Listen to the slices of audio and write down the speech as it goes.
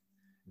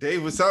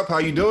Dave, what's up? How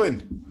you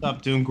doing? What's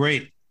up? Doing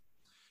great.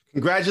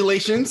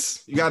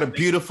 Congratulations. You got a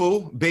beautiful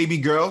baby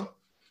girl.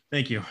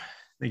 Thank you.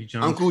 Thank you,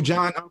 John. Uncle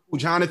John, Uncle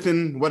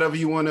Jonathan, whatever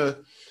you want to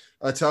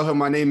tell her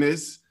my name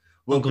is.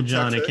 We'll Uncle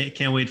John. I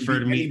can't wait for her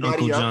to meet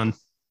Uncle John.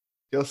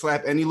 He'll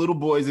slap any little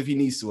boys if he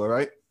needs to, all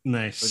right?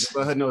 Nice. So just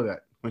let her know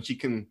that when she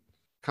can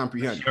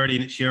comprehend.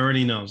 She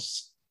already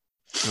knows.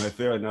 All right,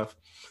 fair enough.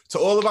 To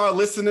all of our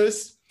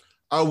listeners,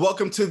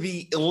 welcome to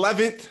the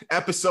 11th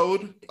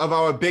episode of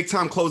our Big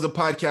Time Closer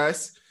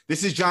podcast.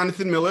 This is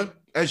Jonathan Miller.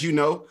 As you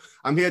know,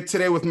 I'm here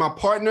today with my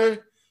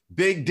partner,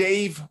 Big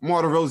Dave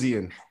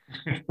Martirosian.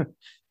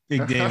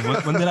 Big Dave.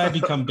 When did I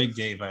become Big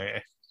Dave?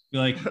 I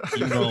feel like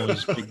you're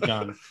always Big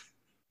John.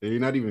 You're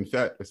not even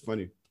fat. That's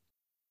funny.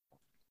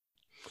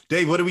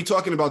 Dave, what are we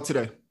talking about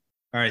today?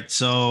 All right.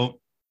 So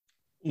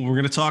what we're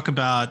going to talk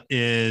about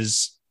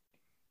is...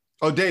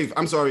 Oh, Dave,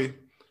 I'm sorry.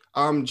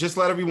 Just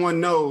let everyone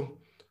know,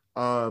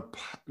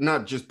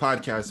 not just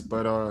podcasts,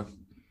 but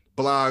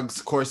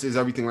blogs, courses,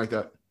 everything like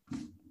that.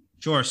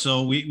 Sure.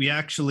 So we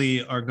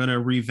actually are going to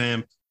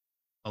revamp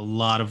a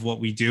lot of what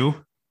we do.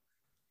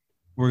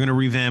 We're going to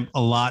revamp a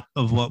lot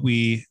of what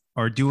we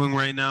are doing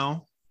right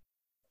now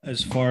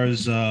as far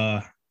as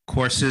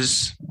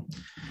courses.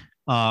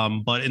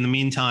 But in the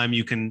meantime,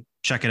 you can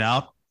check it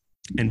out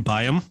and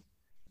buy them.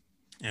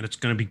 And it's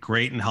going to be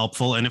great and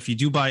helpful. And if you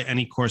do buy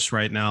any course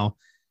right now,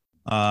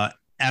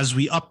 as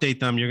we update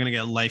them, you're going to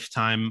get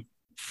lifetime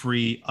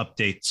free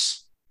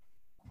updates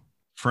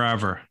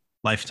forever,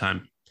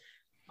 lifetime.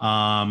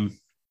 So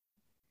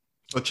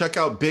check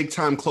out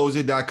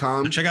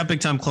bigtimecloser.com. Check out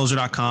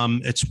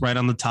bigtimecloser.com. It's right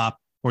on the top,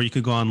 or you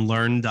could go on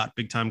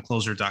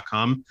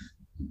learn.bigtimecloser.com.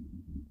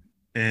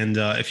 And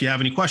if you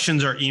have any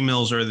questions, our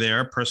emails are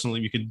there.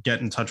 Personally, you could get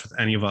in touch with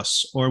any of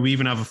us, or we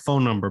even have a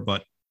phone number,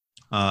 but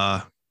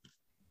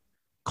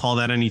call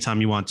that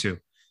anytime you want to.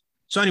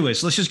 So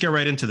anyways, let's just get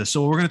right into this. So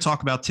what we're going to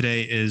talk about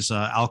today is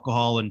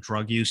alcohol and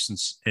drug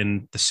use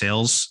in the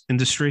sales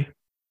industry.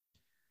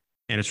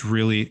 And it's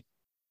really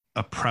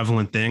a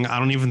prevalent thing. I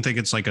don't even think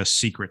it's like a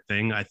secret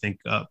thing. I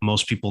think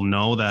most people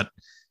know that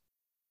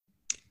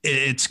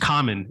it's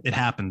common. It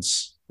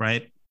happens,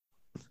 right?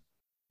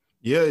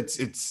 Yeah,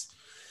 it's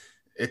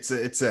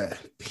a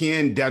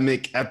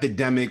pandemic,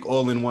 epidemic,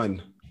 all in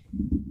one.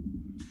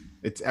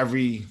 It's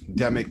every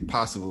demic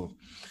possible.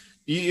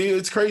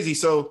 It's crazy.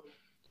 So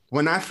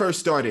when I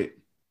first started,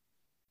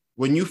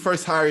 when you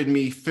first hired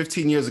me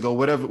 15 years ago,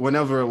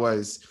 whenever it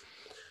was,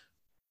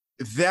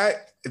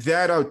 that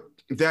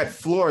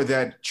floor,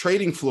 that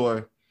trading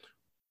floor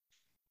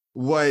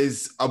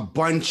was a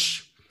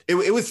bunch.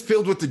 It was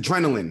filled with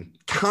adrenaline,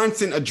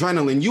 constant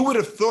adrenaline. You would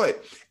have thought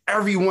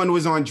everyone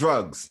was on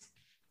drugs.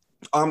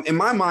 In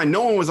my mind,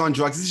 no one was on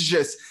drugs. This is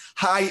just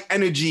high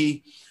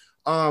energy,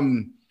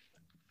 mind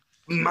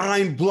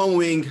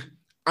blowing.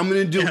 I'm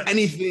going to do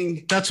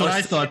anything. That's what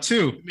I thought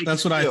too.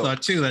 That's what I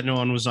thought too, that no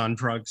one was on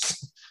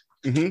drugs.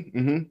 Mm-hmm,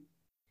 mm-hmm.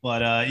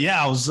 But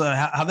I was,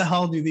 how the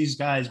hell do these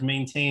guys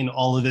maintain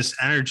all of this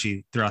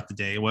energy throughout the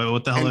day?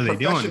 What the hell are they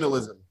doing?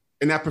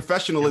 And that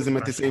professionalism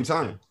at the same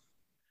time.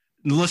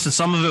 Listen,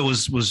 some of it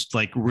was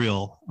like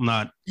real. I'm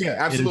not. Yeah,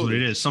 absolutely.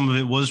 It is. Some of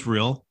it was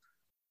real,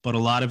 but a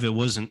lot of it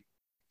wasn't.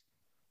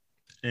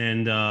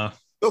 And no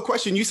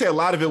question. You say a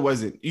lot of it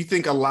wasn't. You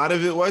think a lot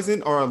of it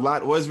wasn't, or a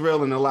lot was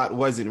real and a lot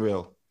wasn't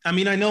real? I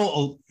mean, I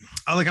know,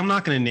 like, I'm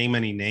not going to name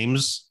any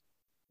names,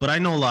 but I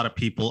know a lot of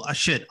people.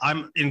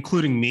 I'm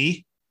including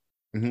me.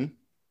 Mm-hmm.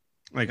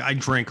 Like, I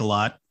drank a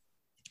lot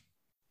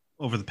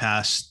over the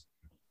past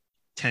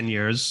 10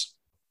 years.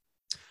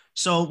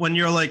 So when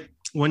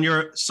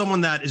you're someone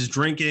that is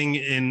drinking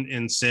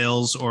in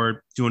sales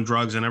or doing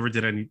drugs, I never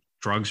did any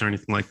drugs or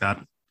anything like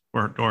that,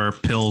 or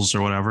pills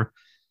or whatever.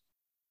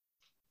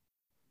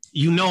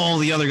 You know, all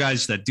the other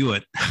guys that do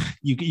it,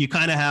 you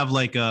kind of have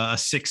like a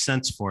sixth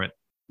sense for it.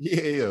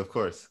 Yeah, of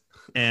course.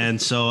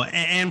 And so,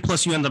 and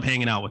plus you end up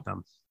hanging out with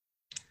them.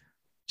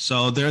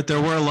 So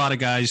there were a lot of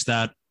guys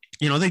that,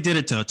 you know, they did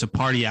it to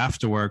party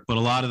after work, but a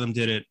lot of them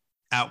did it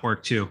at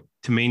work too,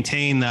 to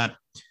maintain that,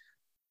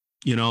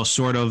 you know,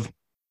 sort of,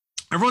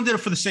 everyone did it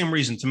for the same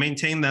reason, to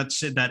maintain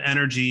that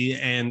energy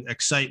and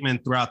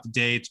excitement throughout the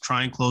day, to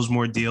try and close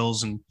more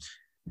deals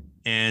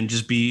and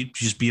just be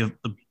a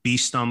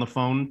beast on the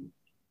phone.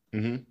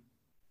 Mm-hmm.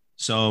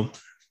 So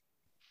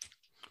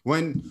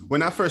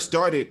when I first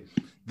started,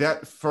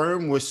 that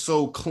firm was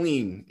so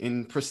clean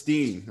and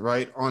pristine,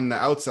 right? On the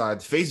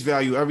outside, face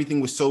value, everything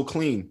was so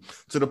clean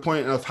to the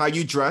point of how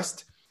you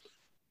dressed.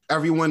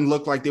 Everyone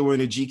looked like they were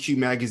in a GQ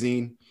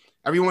magazine.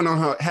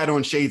 Everyone had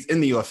on shades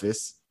in the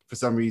office for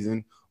some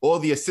reason. All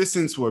the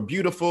assistants were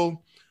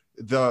beautiful.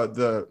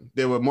 There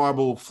were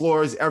marble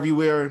floors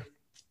everywhere,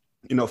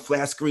 you know,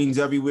 flat screens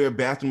everywhere,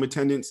 bathroom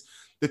attendants.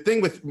 The thing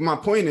with my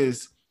point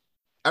is,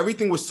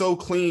 everything was so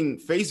clean,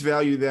 face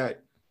value, that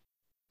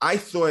I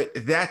thought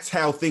that's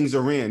how things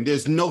are ran.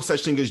 There's no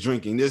such thing as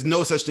drinking. There's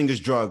no such thing as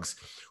drugs.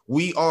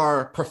 We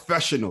are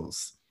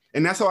professionals.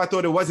 And that's how I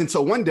thought it was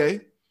until one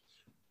day,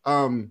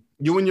 you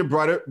and your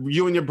brother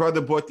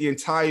bought the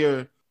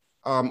entire,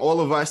 all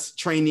of us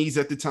trainees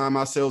at the time,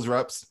 our sales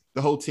reps,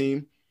 the whole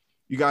team,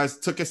 You guys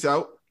took us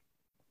out.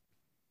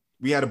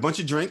 We had a bunch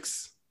of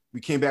drinks.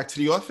 We came back to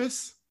the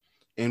office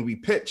and we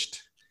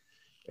pitched.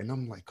 And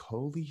I'm like,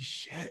 holy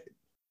shit,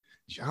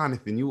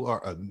 Jonathan, you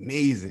are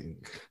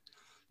amazing.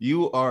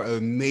 You are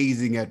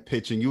amazing at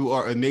pitching. You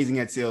are amazing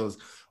at sales.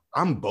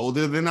 I'm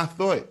bolder than I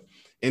thought.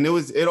 And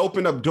it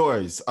opened up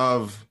doors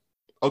of,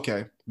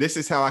 okay, this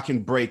is how I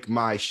can break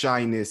my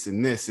shyness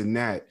and this and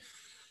that.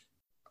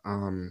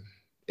 And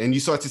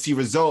you start to see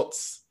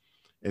results,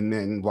 and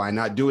then why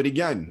not do it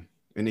again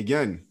and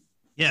again?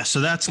 Yeah.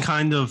 So that's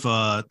kind of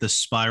the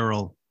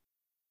spiral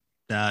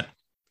that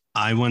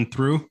I went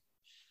through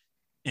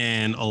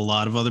and a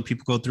lot of other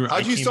people go through.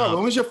 How'd you start?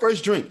 When was your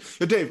first drink?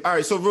 Yo, Dave, all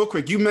right, so real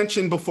quick, you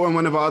mentioned before in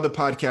one of our other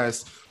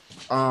podcasts,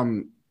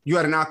 you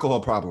had an alcohol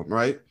problem,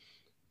 right?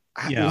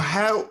 Yeah.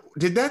 How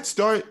did that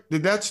start?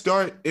 Did that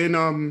start in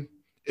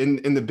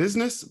the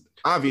business?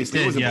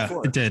 Obviously, it wasn't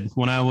before. It did.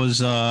 When I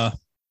was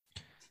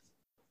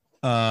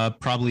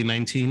probably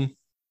 19.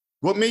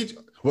 What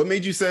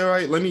made you say, all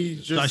right, let me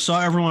just... I saw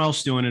everyone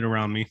else doing it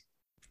around me.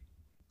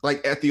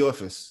 Like at the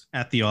office?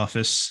 At the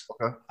office.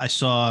 Okay. I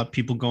saw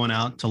people going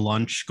out to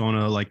lunch, going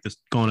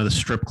to the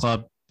strip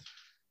club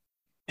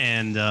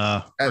and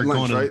or lunch,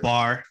 going to the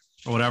bar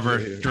or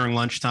whatever during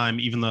lunchtime.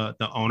 Even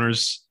the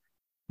owners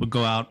would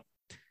go out,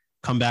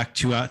 come back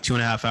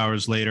 2.5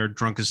 hours later,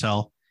 drunk as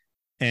hell.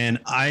 And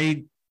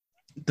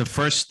the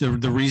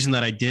reason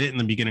that I did it in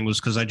the beginning was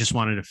because I just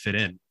wanted to fit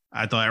in.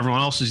 I thought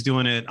everyone else is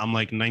doing it. I'm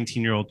like a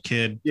 19-year-old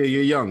kid. Yeah,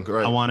 you're young,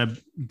 right? I want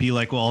to be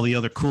like all the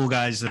other cool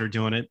guys that are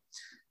doing it.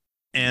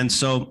 And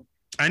so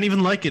I didn't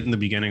even like it in the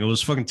beginning. It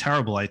was fucking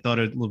terrible. I thought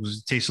it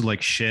tasted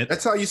like shit.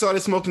 That's how you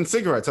started smoking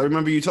cigarettes. I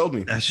remember you told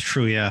me. That's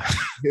true, yeah.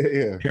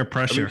 Yeah. Peer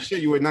pressure. I mean,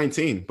 shit, you were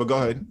 19, but go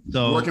ahead.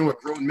 So working with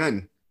grown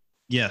men.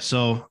 Yeah,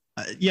 so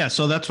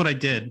that's what I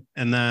did.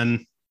 And I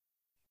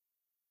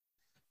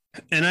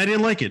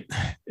didn't like it.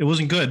 It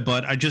wasn't good,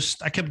 but I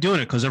kept doing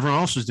it because everyone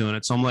else was doing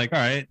it. So I'm like, all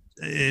right,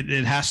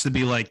 it has to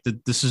be like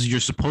this is, you're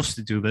supposed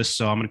to do this.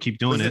 So I'm going to keep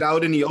doing it. Was it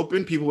out in the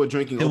open? People were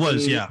drinking. It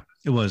was, yeah,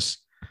 it was.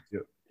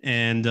 Yep.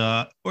 And,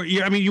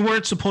 you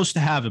weren't supposed to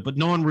have it, but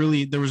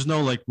there was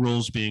no like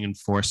rules being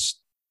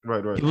enforced.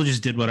 Right. People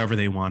just did whatever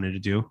they wanted to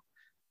do.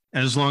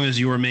 And as long as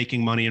you were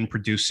making money and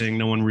producing,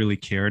 no one really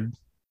cared.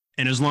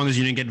 And as long as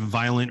you didn't get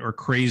violent or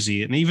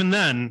crazy. And even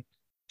then,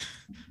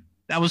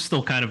 that was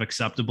still kind of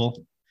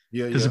acceptable.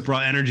 Yeah. Because it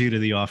brought energy to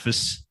the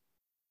office.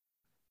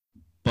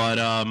 But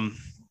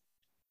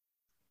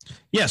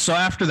so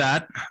after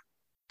that,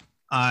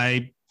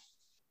 I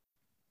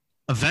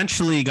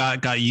eventually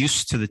got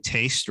used to the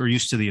taste or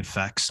used to the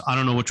effects. I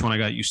don't know which one I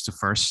got used to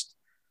first.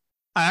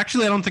 I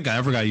don't think I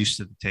ever got used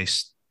to the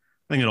taste.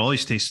 I think it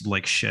always tasted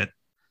like shit.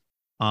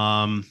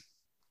 But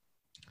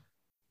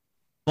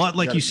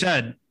like you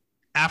said,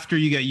 after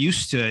you get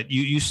used to it,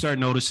 you start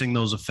noticing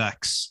those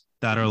effects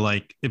that are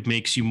like, it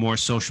makes you more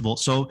sociable.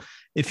 So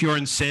if you're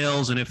in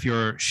sales and if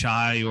you're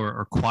shy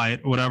or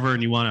quiet or whatever,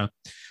 and you want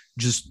to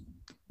just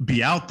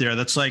be out there,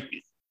 that's like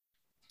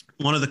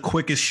one of the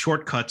quickest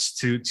shortcuts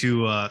to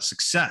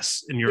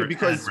success in your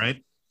head,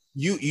 right?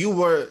 You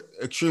were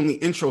extremely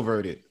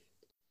introverted.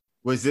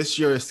 Was this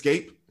your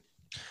escape?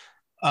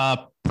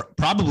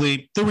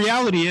 Probably. The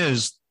reality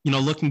is,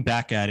 looking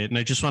back at it, and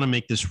I just want to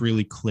make this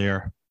really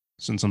clear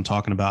since I'm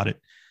talking about it.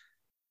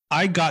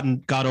 I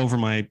got over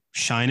my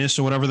shyness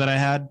or whatever that I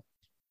had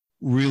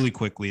really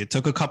quickly. It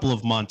took a couple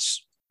of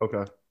months.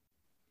 Okay.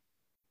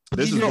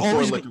 This is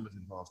before liquor was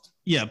involved.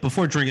 Yeah,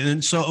 before drinking.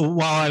 And so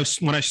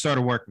when I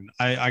started working,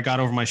 I got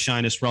over my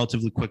shyness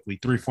relatively quickly,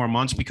 3-4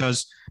 months,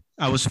 because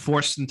I was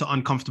forced into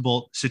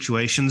uncomfortable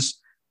situations.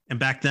 And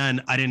back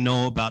then I didn't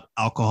know about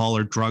alcohol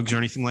or drugs or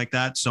anything like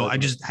that. So I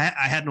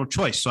had no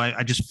choice. So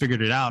I just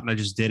figured it out and I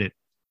just did it.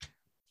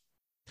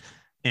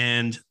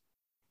 And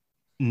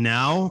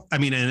now, I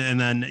mean, and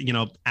then,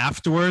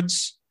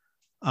 afterwards,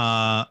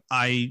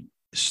 I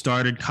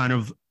started kind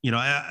of,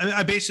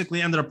 I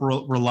basically ended up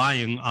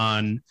relying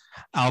on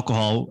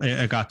alcohol.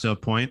 I got to a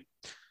point.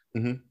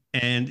 Mm-hmm.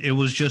 And it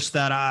was just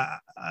that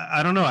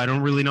I don't know. I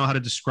don't really know how to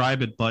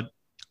describe it, but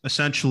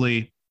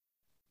essentially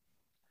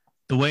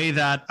the way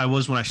that I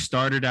was when I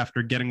started,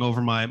 after getting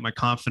over my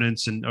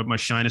confidence and my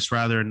shyness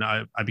rather, and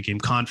I became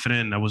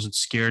confident and I wasn't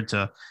scared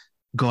to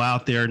go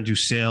out there and do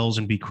sales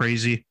and be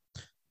crazy.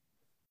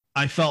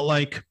 I felt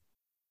like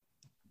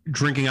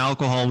drinking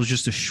alcohol was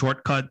just a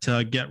shortcut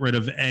to get rid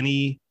of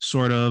any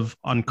sort of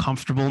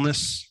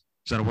uncomfortableness.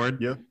 Is that a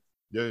word? Yeah.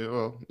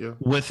 Well, yeah.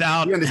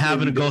 Without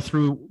having to go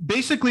through.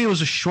 Basically, it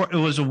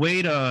was a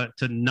way to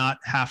not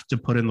have to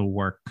put in the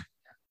work.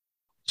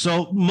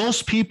 So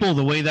most people,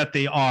 the way that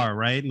they are,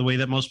 right, and the way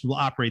that most people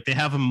operate, they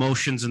have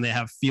emotions and they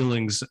have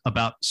feelings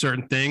about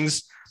certain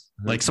things.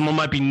 Mm-hmm. Like someone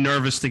might be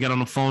nervous to get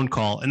on a phone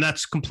call, and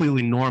that's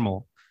completely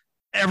normal.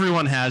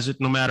 Everyone has it,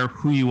 no matter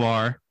who you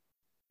are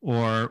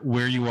or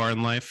where you are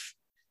in life.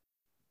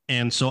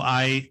 And so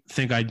I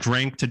think I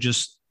drank to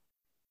just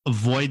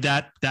avoid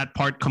that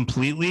part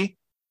completely.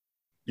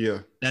 Yeah.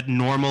 That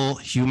normal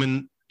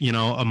human,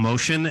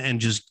 emotion, and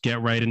just get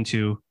right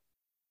into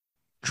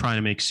trying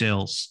to make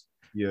sales.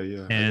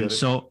 Yeah. And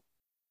so,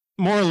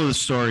 moral of the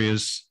story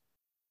is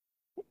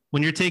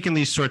when you're taking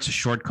these sorts of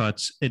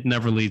shortcuts, it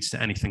never leads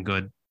to anything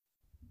good.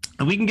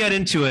 And we can get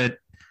into it,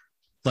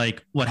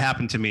 like what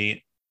happened to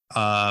me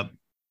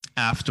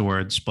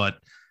afterwards, but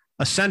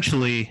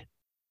essentially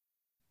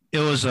it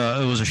was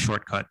a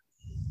shortcut.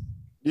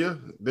 Yeah,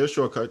 there's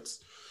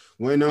shortcuts.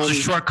 When It was a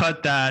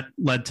shortcut that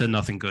led to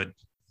nothing good.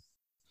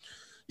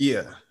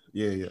 yeah.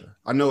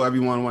 I know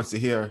everyone wants to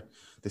hear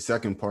the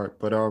second part,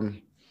 but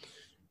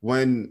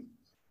when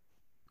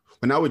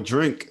I would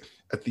drink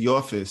at the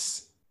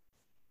office,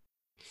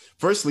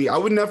 firstly, I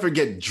would never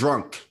get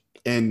drunk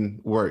in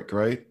work,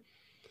 right?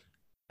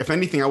 If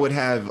anything, I would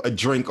have a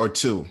drink or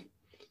two.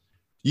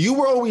 You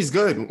were always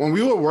good. When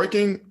we were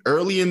working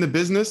early in the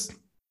business,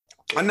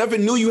 I never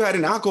knew you had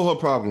an alcohol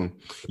problem.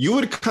 You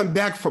would come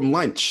back from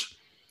lunch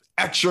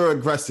extra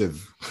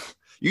aggressive.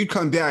 You'd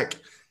come back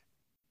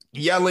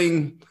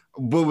yelling,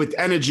 but with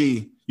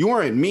energy. You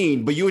weren't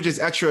mean, but you were just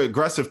extra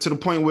aggressive to the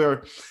point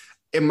where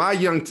with my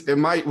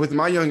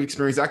young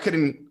experience, I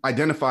couldn't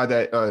identify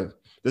that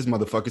this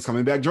motherfucker's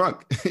coming back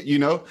drunk. You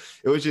know,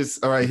 it was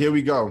just, all right, here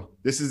we go.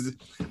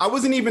 I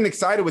wasn't even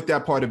excited with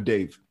that part of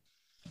Dave.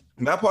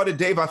 That part of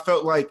Dave, I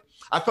felt like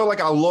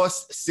I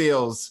lost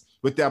sales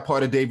with that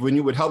part of Dave when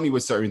you would help me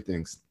with certain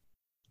things.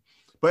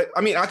 But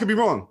I mean, I could be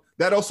wrong.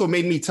 That also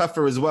made me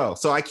tougher as well.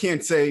 So I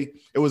can't say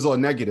it was all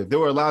negative. There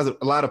were a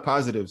lot of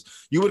positives.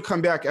 You would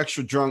come back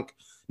extra drunk,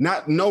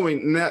 not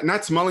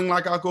smelling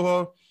like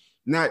alcohol,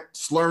 not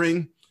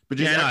slurring, but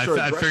just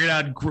I figured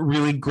out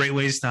really great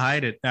ways to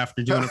hide it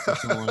after doing it for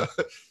so long.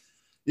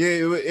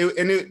 Yeah,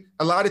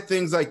 a lot of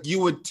things like you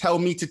would tell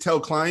me to tell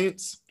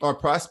clients or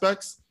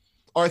prospects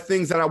are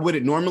things that I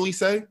wouldn't normally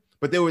say,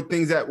 but there were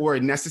things that were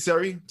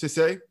necessary to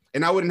say,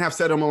 and I wouldn't have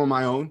said them on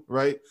my own,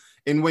 right?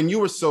 And when you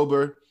were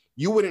sober,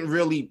 you wouldn't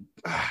really,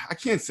 I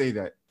can't say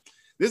that.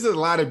 There's a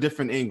lot of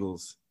different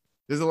angles.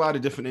 But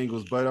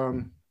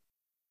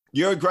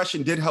your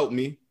aggression did help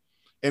me.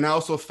 And I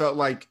also felt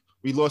like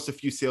we lost a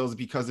few sales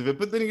because of it.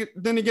 But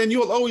then again,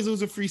 you'll always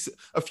lose a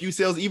few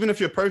sales, even if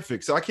you're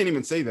perfect. So I can't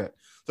even say that.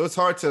 So it's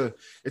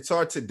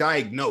hard to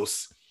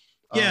diagnose.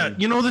 Yeah.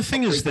 The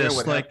thing is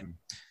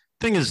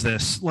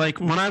this, like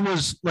when I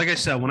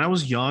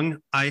was young,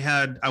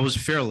 I was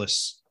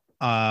fearless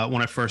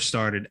when I first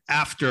started.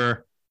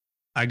 After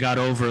I got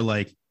over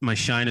like my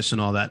shyness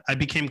and all that, I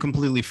became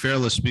completely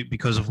fearless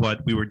because of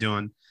what we were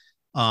doing.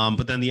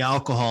 But then the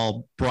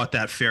alcohol brought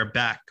that fear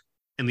back.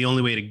 And the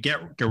only way to get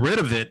rid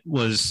of it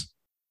was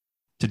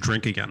to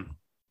drink again.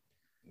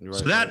 Right,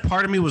 so that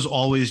part of me was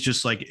always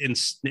just like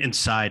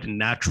inside and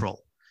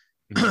natural.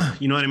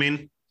 You know what I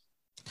mean?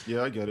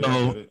 Yeah, I get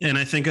it. And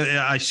I think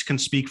I can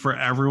speak for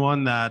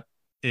everyone that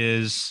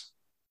is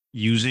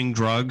using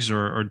drugs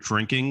or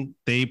drinking.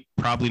 They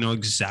probably know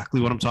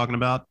exactly what I'm talking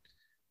about.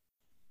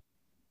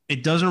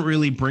 It doesn't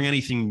really bring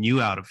anything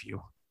new out of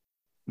you.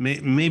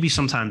 Maybe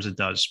sometimes it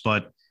does,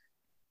 but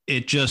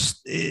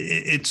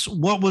it's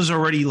what was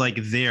already like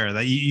there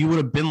that you would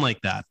have been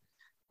like that.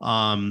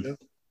 Yeah,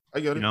 I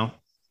get it.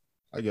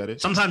 I get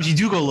it. Sometimes you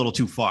do go a little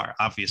too far,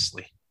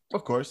 obviously.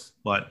 Of course.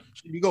 But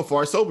you go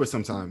far sober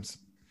sometimes.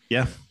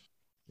 Yeah.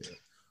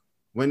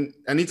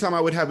 Anytime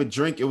I would have a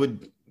drink, it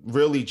would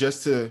really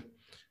just to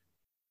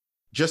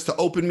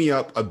open me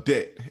up a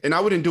bit. And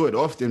I wouldn't do it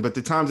often, but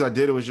the times I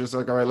did, it was just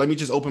like, all right, let me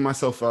just open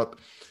myself up.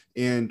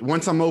 And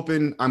once I'm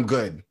open, I'm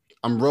good.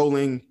 I'm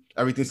rolling.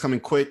 Everything's coming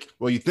quick.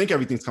 Well, you think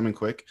everything's coming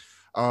quick.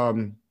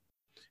 And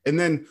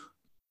then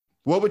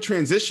what would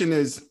transition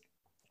is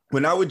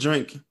when I would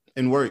drink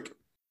and work,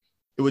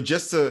 it would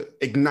just to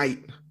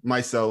ignite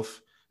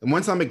myself. And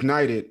once I'm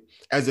ignited,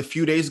 as a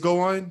few days go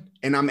on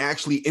and I'm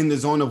actually in the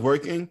zone of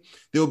working,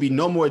 there will be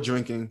no more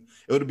drinking.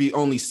 It would be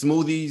only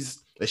smoothies,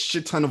 a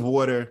shit ton of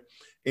water,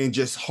 and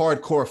just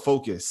hardcore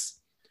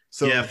focus.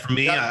 So yeah, for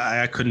me,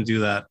 I couldn't do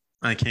that.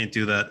 I can't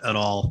do that at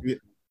all.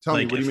 Tell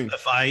me, what do you mean?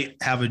 If I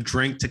have a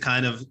drink to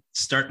kind of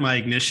start my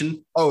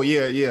ignition. Oh,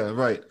 yeah,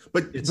 right.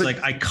 But it's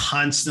like I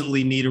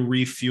constantly need a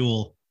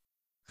refuel.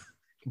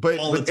 But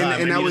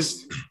that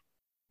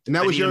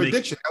was your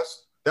addiction.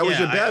 That was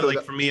your battle.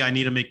 Like for me, I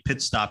need to make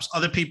pit stops.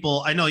 Other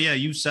people, I know, yeah,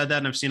 you've said that,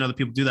 and I've seen other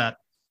people do that.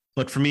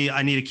 But for me,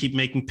 I need to keep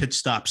making pit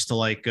stops to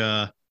like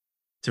to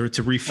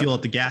refuel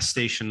at the gas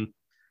station.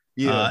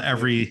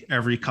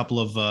 Every couple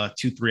of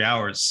 2-3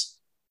 hours.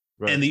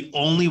 Right. And the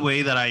only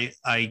way that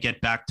I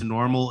get back to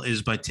normal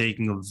is by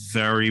taking a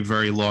very,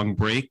 very long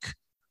break.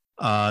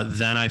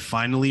 Then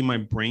my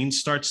brain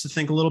starts to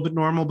think a little bit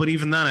normal. But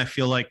even then, I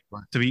feel like,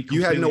 to be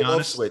completely honest, you had no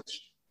off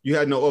switch. You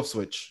had no off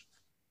switch.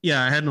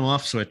 Yeah, I had no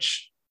off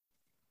switch.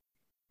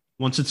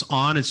 Once it's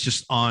on, it's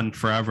just on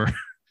forever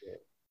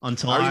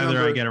until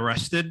I get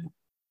arrested.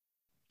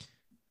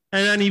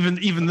 And then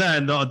even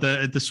then,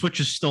 the switch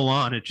is still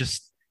on. It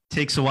just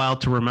takes a while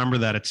to remember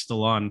that it's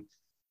still on.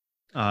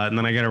 And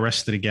then I get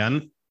arrested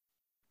again.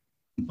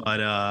 But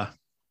I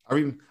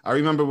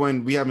remember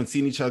when we haven't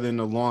seen each other in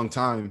a long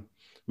time.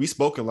 We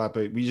spoke a lot,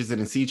 but we just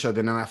didn't see each other.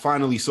 And then I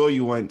finally saw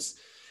you once,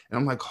 and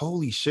I'm like,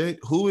 holy shit,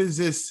 who is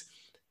this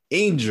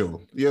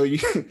angel?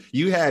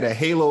 You had a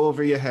halo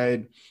over your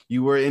head.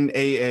 You were in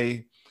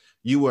AA.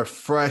 You were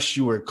fresh.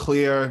 You were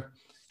clear.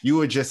 You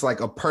were just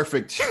like a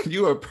perfect.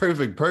 You were a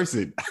perfect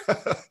person.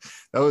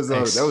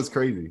 That was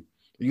crazy.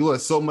 You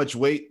lost so much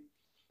weight.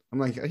 I'm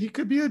like, he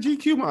could be a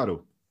GQ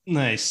model.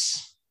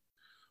 Nice.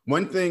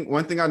 One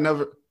thing I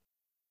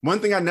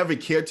never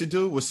cared to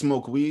do was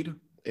smoke weed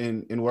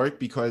in work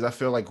because I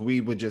feel like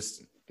weed would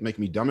just make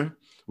me dumber.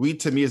 Weed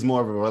to me is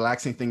more of a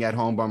relaxing thing at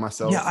home by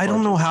myself. Yeah, I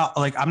don't know how,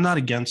 like, I'm not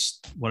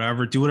against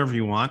whatever, do whatever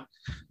you want.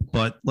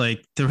 But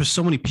like, there were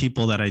so many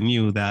people that I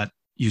knew that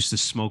used to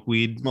smoke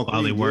weed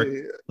while they worked.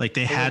 Yeah. Like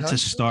they had to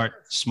start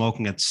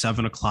smoking at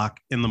 7:00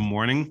 in the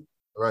morning.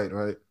 Right.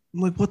 I'm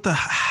like,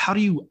 how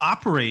do you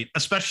operate,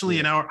 especially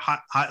in our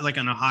like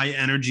in a high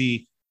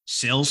energy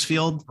sales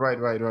field?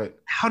 Right.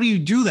 How do you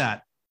do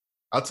that?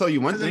 I'll tell you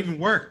one thing. How does it even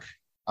work?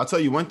 I'll tell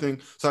you one thing.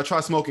 So I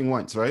tried smoking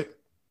once, right?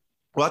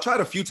 Well, I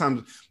tried a few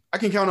times. I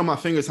can count on my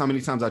fingers how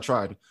many times I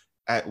tried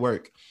at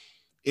work.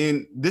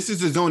 And this is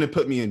the zone it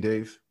put me in,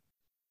 Dave.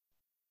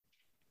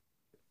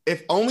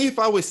 If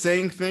I was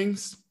saying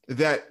things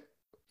that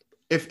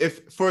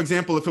if for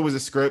example, if it was a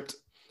script,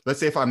 let's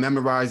say if I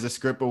memorized a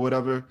script or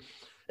whatever,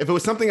 if it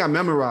was something I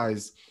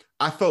memorized,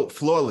 I felt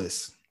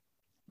flawless.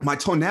 My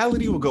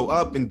tonality would go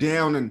up and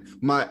down and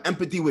my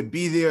empathy would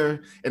be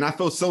there. And I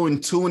felt so in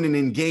tune and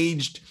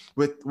engaged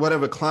with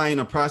whatever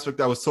client or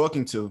prospect I was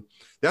talking to.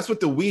 That's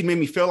what the weed made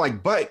me feel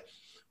like. But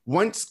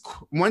once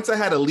I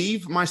had to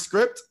leave my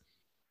script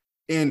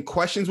and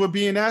questions were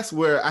being asked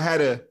where I had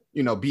to,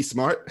 be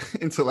smart,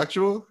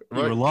 intellectual,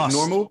 right? You were lost.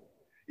 Normal.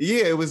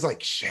 Yeah, it was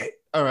like, shit.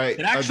 All right.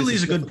 It actually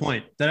is a good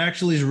point. That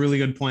actually is a really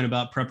good point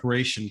about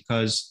preparation,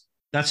 because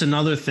that's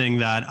another thing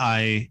that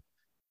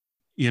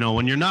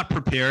when you're not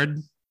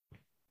prepared,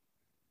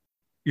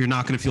 you're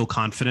not going to feel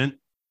confident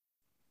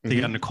to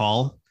get on a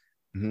call.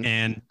 Mm-hmm.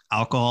 And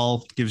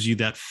alcohol gives you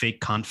that fake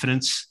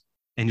confidence,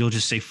 and you'll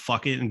just say,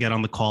 fuck it, and get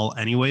on the call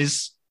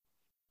anyways.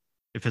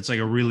 If it's like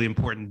a really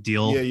important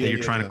deal that you're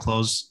trying to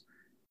close.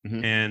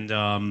 Mm-hmm.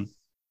 And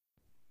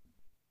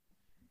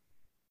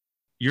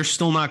you're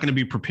still not going to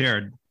be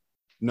prepared.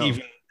 No.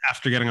 Even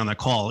after getting on that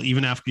call,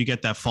 even after you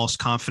get that false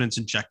confidence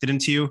injected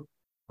into you.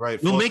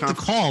 Right. You'll make the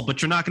call,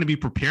 but you're not going to be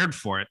prepared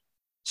for it.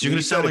 So you're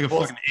going to sound like a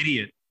fucking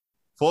idiot.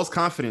 False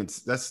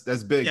confidence. That's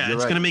big. Yeah,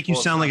 it's going to make you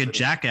sound like a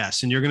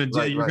jackass, and you're going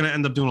to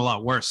end up doing a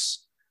lot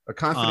worse. A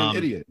confident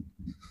idiot.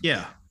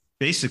 Yeah,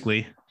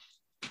 basically.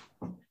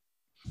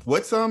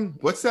 What's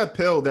that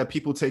pill that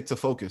people take to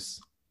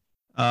focus?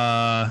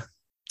 What's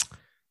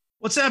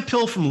that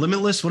pill from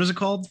Limitless? What is it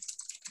called?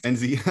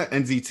 NZT.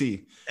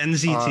 NZT.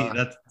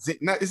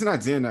 It's not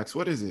Xanax.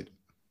 What is it?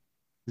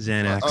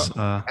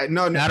 Xanax.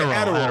 No,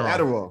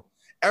 Adderall.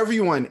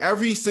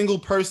 Every single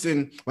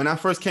person, when I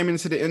first came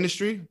into the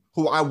industry,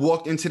 who I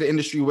walked into the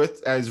industry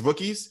with as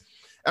rookies,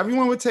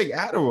 everyone would take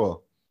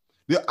Adderall.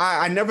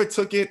 I never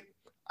took it.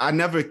 I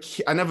never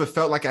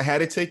felt like I had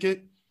to take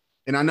it.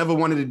 And I never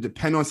wanted to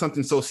depend on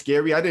something so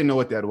scary. I didn't know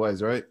what that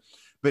was, right?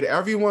 But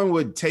everyone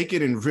would take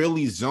it and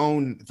really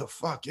zone the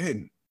fuck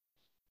in.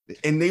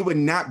 And they would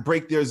not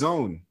break their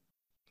zone.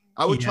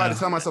 I would try to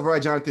tell myself, all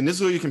right, Jonathan, this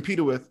is who you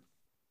competed with.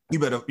 You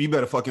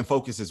better fucking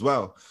focus as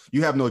well.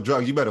 You have no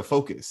drugs. You better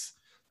focus.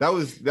 That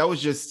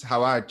was just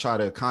how I try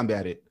to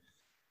combat it.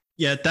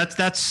 Yeah,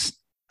 that's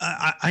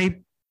I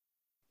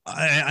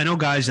know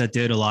guys that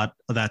did a lot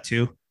of that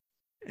too.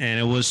 And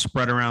it was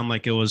spread around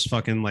like it was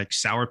fucking like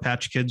Sour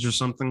Patch Kids or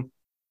something,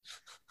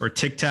 or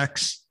Tic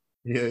Tacs.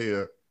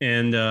 Yeah.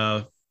 And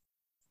I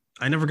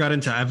never got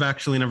into. I've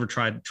actually never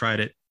tried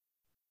it,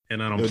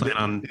 and I don't plan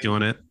on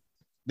doing it.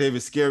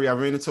 David, scary. I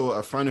ran into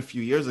a friend a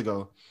few years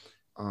ago,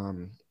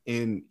 and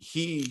I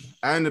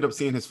ended up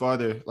seeing his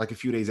father like a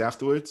few days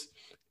afterwards.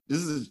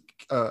 This is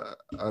a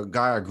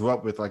guy I grew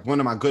up with, like one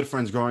of my good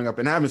friends growing up,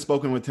 and I haven't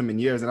spoken with him in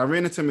years. And I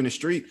ran into him in the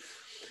street,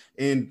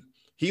 and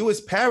he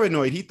was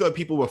paranoid. He thought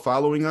people were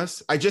following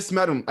us. I just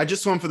met him. I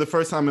just saw him for the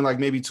first time in like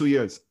maybe 2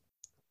 years.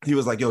 He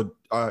was like, yo,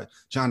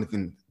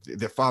 Jonathan,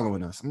 they're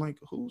following us. I'm like,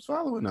 who's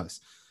following us?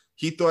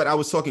 He thought I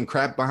was talking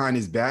crap behind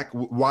his back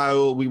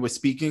while we were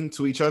speaking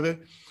to each other.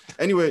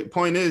 Anyway,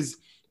 point is,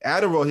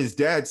 Adderall, his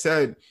dad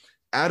said,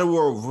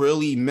 Adderall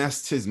really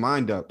messed his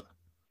mind up.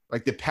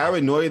 Like the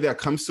paranoia that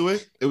comes to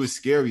it, it was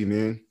scary,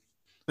 man.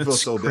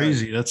 That's so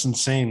crazy. Bad. That's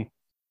insane.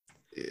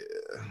 Yeah.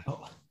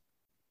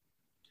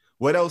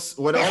 What else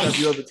have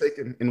you ever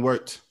taken and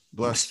worked?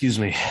 Bless. Excuse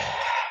me.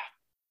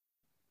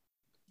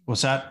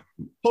 What's that?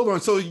 Hold on.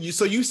 So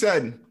you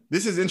said,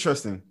 this is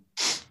interesting.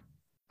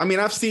 I mean,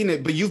 I've seen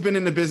it, but you've been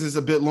in the business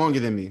a bit longer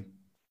than me.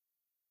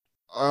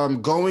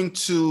 Going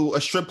to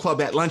a strip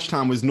club at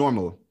lunchtime was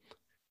normal.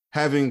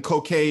 Having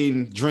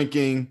cocaine,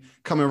 drinking,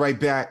 coming right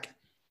back,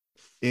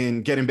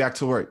 and getting back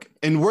to work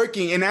and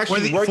working and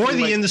actually working for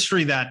the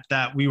industry that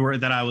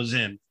I was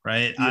in,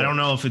 right? Yeah. I don't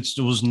know if it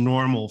was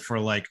normal for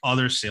like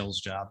other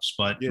sales jobs,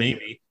 but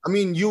maybe. I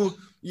mean,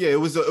 it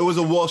was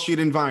a Wall Street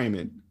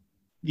environment.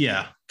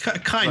 Yeah,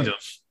 kind of.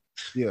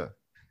 Yeah,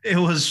 it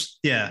was.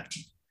 Yeah,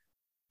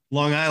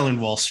 Long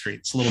Island Wall Street.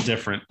 It's a little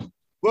different.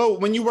 Well,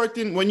 when you worked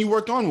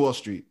on Wall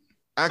Street,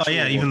 actually.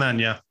 Oh yeah, even then,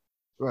 yeah.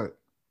 Right.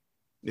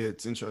 Yeah,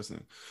 it's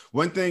interesting.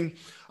 One thing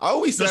I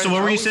always say. So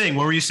what were you saying?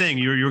 What were you saying?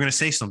 You were going to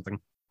say something.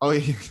 Oh,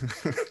 yeah.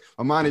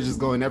 My mind is just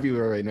going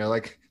everywhere right now,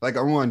 like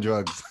I'm on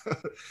drugs.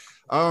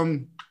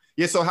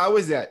 Yeah. So how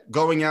is that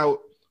going out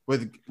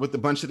with a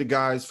bunch of the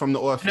guys from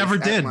the office? Never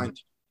did.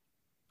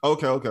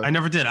 Okay. I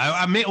never did.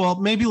 I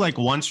maybe like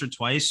once or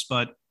twice,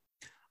 but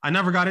I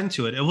never got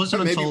into it. It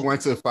wasn't maybe until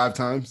once or 5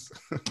 times.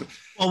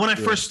 well, when I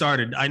first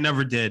started, I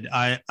never did.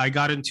 I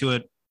got into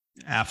it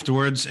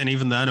afterwards, and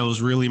even then, it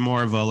was really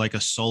more of a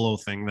solo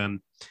thing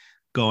than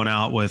going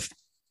out with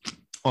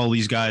all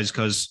these guys.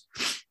 Because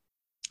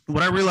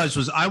what I realized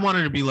was I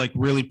wanted to be like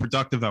really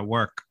productive at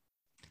work.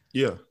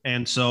 Yeah,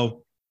 and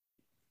so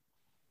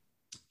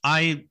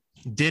I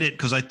did it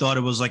because I thought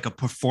it was like a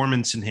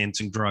performance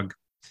enhancing drug,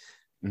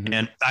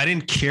 and I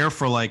didn't care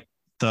for like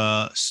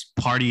the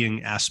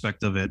partying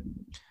aspect of it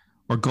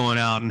or going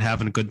out and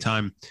having a good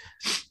time.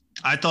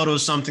 I thought it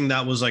was something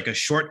that was like a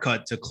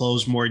shortcut to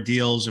close more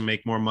deals and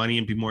make more money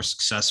and be more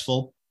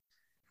successful.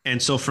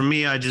 And so for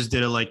me, I just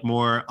did it like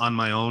more on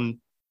my own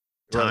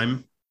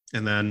time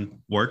and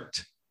then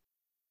worked.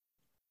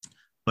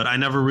 But I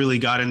never really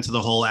got into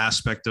the whole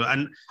aspect of,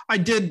 and I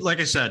did, like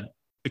I said,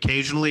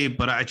 occasionally,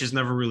 but I just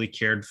never really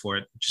cared for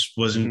it. It just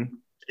wasn't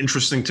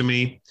interesting to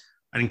me.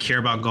 I didn't care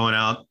about going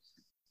out.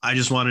 I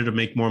just wanted to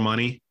make more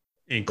money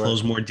and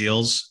close more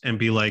deals and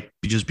be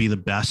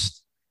the best.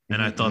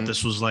 And I thought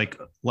this was like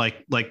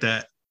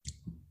that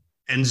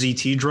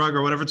NZT drug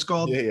or whatever it's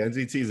called. Yeah,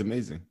 NZT is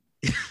amazing.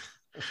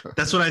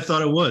 That's what I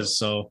thought it was.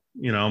 So,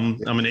 I'm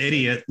an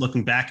idiot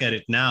looking back at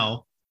it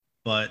now,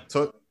 but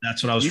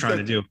that's what I was trying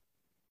to do.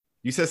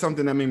 You said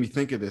something that made me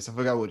think of this. I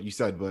forgot what you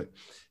said, but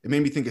it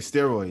made me think of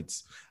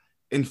steroids.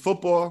 In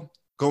football,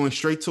 going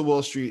straight to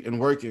Wall Street and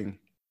working,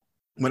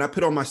 when I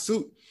put on my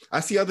suit, I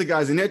see other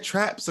guys and their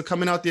traps are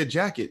coming out their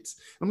jackets.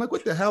 I'm like,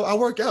 what the hell? I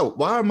work out.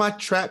 Why are my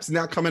traps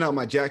not coming out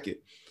my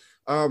jacket?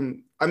 I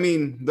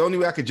mean, the only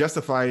way I could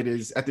justify it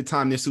is at the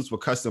time their suits were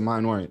custom,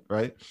 mine weren't,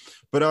 right?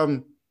 But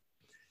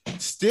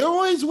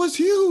steroids was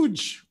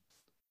huge.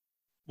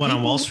 What,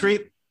 on Wall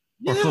Street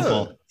or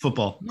football?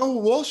 Football. No,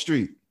 Wall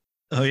Street.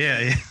 Oh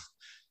yeah.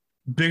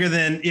 Bigger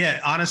than,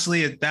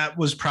 honestly, that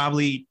was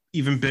probably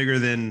even bigger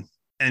than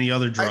any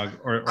other drug.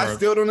 I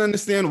still don't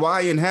understand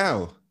why and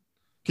how.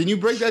 Can you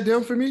break that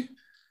down for me?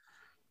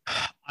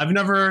 I've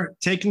never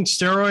taken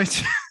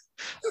steroids.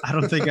 I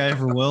don't think I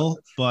ever will.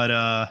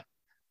 But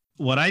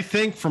what I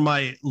think, from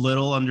my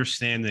little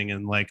understanding,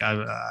 and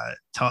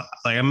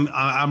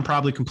I'm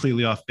probably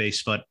completely off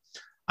base, but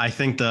I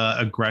think the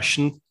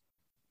aggression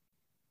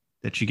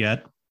that you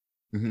get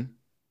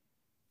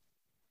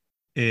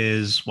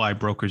is why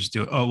brokers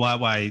do it. Oh,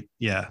 why?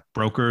 Yeah,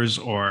 brokers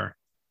or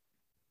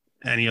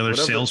any other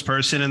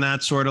salesperson in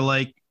that sort of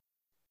like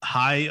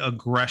high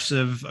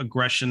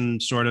aggression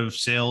sort of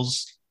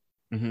sales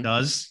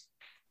does.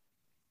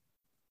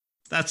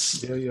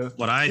 That's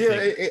what I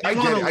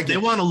think. They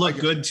want to look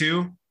good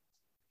too,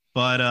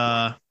 but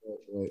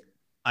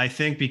I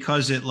think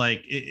because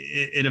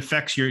it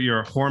affects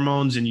your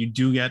hormones and you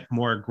do get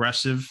more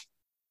aggressive,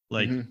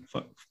 roid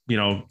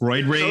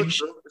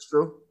rage. It's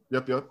true.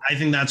 Yep. I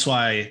think that's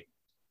why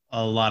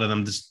a lot of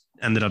them just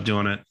ended up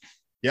doing it.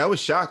 Yeah, I was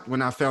shocked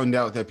when I found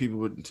out that people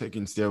were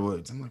taking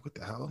steroids. I'm like, what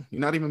the hell? You're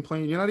not even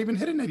playing. You're not even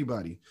hitting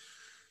anybody.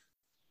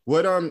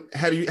 What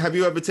have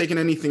you ever taken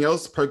anything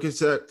else?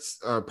 Percocets,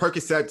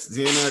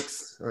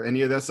 Xanax, or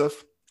any of that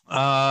stuff?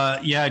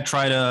 Yeah, I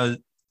tried a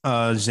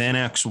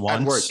Xanax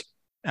once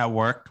at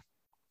work,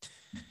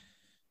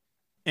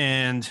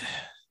 and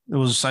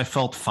I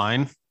felt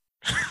fine.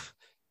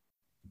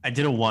 I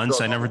did it once.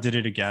 I never did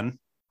it again.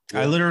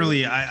 Yeah.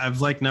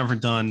 I've never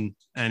done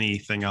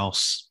anything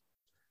else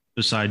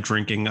besides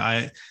drinking.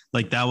 That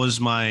was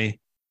my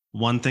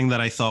one thing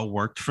that I thought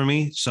worked for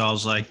me. So I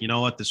was like, you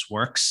know what, this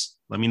works.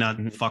 Let me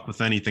not fuck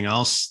with anything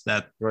else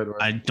that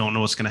I don't know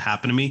what's going to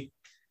happen to me.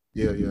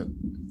 Yeah.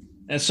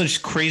 That's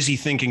such crazy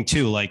thinking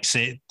too. Like,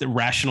 say,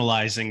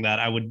 rationalizing that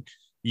I would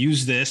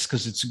use this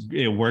because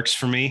it works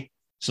for me.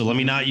 So let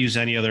me not use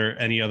any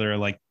other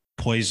like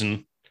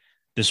poison.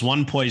 This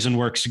one poison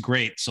works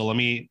great, so let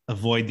me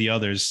avoid the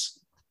others.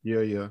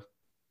 Yeah,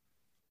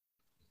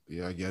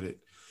 I get it.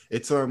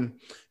 It's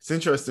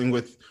interesting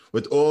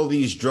with all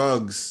these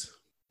drugs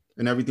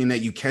and everything that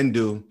you can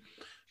do.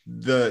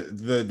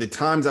 The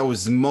times I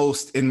was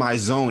most in my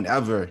zone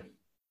ever.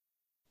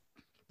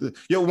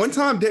 One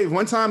time, Dave.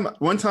 One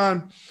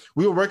time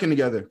we were working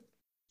together.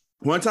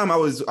 One time I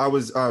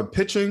was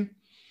pitching.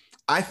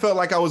 I felt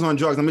like I was on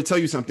drugs. Let me tell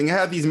you something. I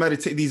had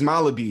these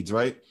mala beads,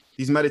 right?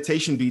 These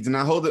meditation beads, and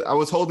I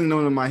was holding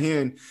them in my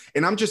hand,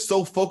 and I'm just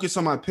so focused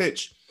on my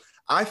pitch.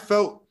 I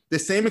felt the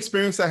same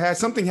experience I had.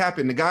 Something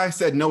happened. The guy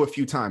said no a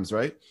few times,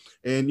 right?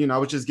 And I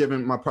was just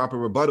giving my proper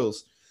rebuttals,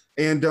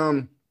 and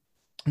I'm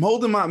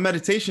holding my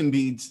meditation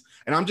beads,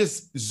 and I'm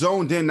just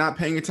zoned in, not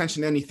paying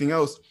attention to anything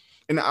else.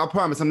 And I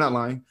promise, I'm not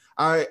lying.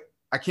 I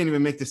can't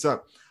even make this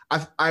up.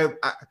 I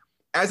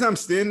as I'm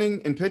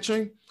standing and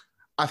pitching,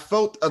 I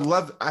felt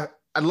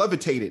I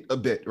levitated a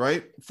bit,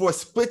 right? For a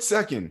split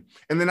second.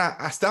 And then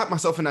I stopped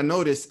myself and I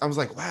noticed, I was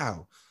like,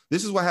 wow,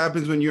 This is what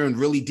happens when you're in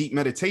really deep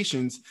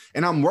meditations,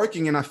 and I'm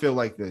working and I feel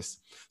like this.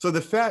 So the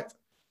fact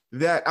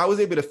that I was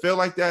able to feel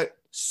like that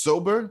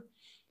sober,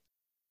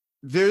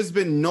 there's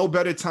been no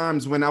better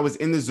times when I was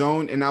in the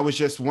zone and I was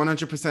just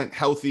 100%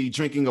 healthy,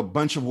 drinking a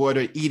bunch of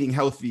water, eating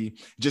healthy,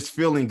 just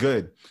feeling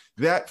good.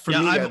 That for me,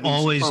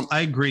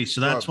 I agree.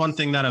 So that's one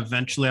thing that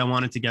eventually I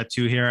wanted to get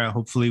to here.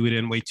 Hopefully we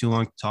didn't wait too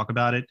long to talk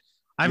about it.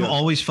 I've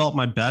always felt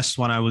my best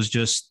when I was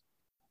just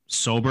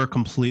sober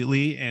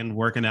completely and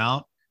working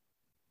out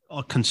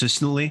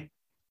consistently.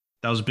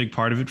 That was a big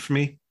part of it for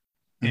me.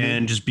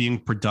 And just being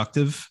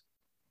productive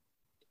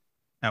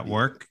at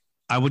work.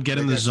 I would get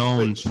in the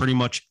zone pretty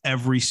much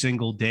every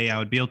single day. I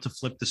would be able to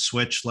flip the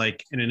switch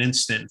like in an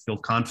instant and feel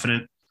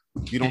confident.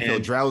 You don't feel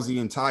drowsy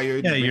and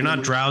tired. Yeah, you're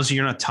not drowsy.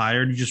 You're not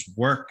tired. You just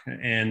work.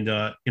 And,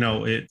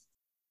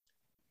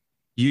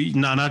 you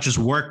not just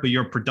work, but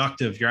you're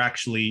productive. You're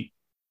actually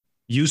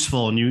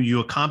useful, and you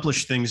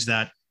accomplish things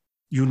that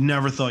you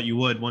never thought you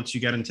would once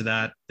you get into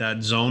that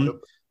zone. Yep.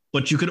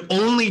 But you could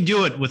only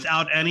do it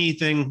without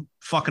anything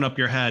fucking up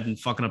your head and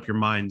fucking up your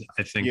mind,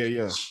 I think.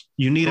 Yeah.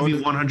 You need to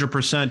be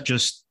 100%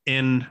 just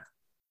in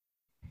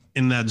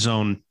that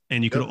zone,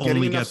 and you could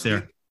only get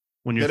there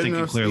when you're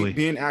thinking clearly.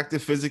 Being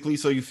active physically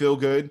so you feel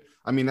good.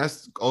 I mean,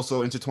 that's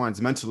also intertwines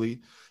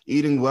mentally.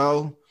 Eating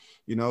well,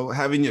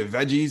 having your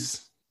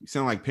veggies. You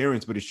sound like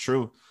parents, but it's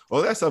true.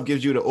 All that stuff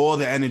gives you all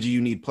the energy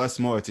you need, plus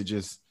more, to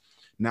just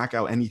knock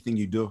out anything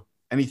you do,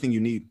 anything you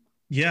need.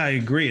 Yeah, I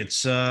agree.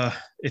 It's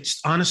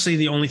honestly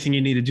the only thing you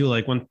need to do.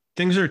 Like when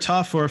things are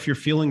tough, or if you're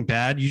feeling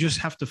bad, you just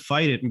have to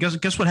fight it. And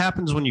guess what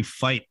happens when you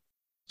fight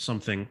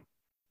something?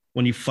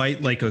 When you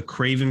fight like a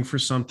craving for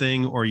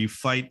something, or you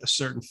fight a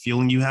certain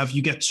feeling you have,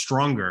 you get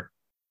stronger.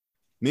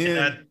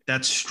 Yeah.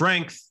 That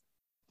strength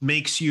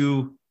makes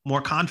you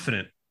more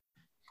confident.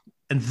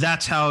 And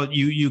that's how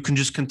you can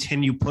just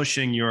continue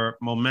pushing your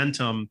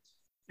momentum,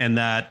 and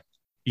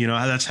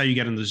that's how you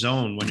get in the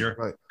zone, when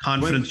your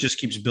confidence just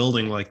keeps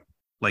building like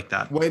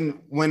that.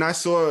 When I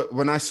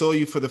saw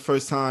you for the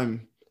first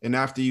time, and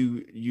after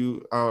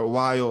you a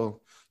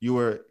while you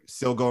were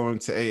still going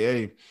to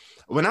AA,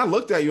 when I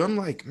looked at you, I'm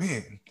like,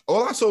 man,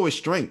 all I saw was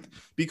strength.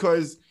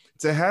 Because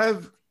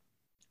to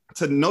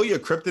know your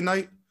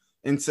kryptonite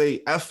and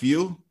say F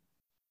you,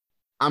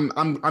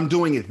 I'm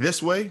doing it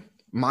this way,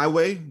 my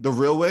way, the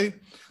real way.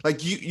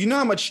 Like you know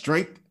how much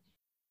strength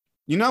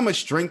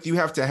you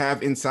have to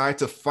have inside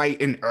to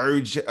fight an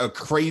urge, a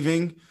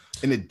craving,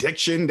 an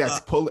addiction that's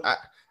pulling.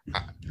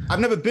 I've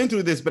never been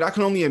through this, but I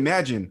can only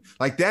imagine.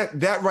 Like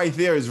that right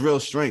there is real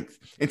strength.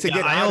 And to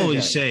get I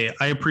always say,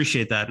 I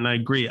appreciate that, and I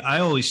agree. I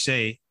always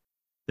say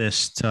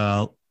this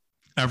to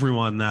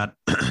everyone, that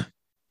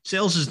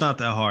sales is not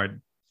that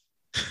hard.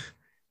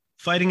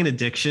 Fighting an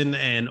addiction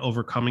and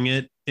overcoming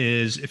it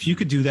is, if you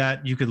could do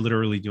that, you could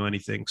literally do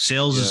anything.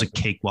 Sales is a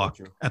cakewalk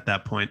at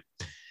that point.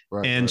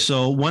 Right.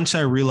 So once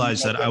I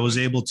realized that I was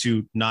able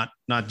to not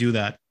do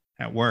that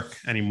at work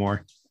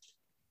anymore,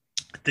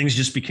 things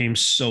just became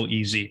so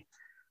easy.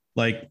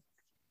 Like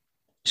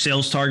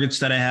sales targets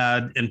that I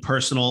had, and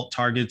personal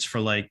targets for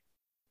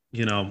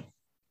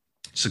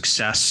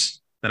success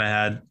that I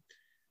had.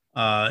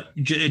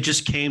 It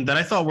just came, that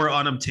I thought were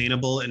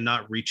unobtainable and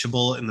not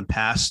reachable in the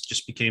past,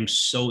 just became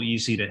so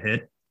easy to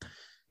hit.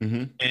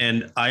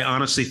 And I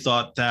honestly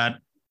thought that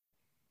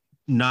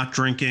not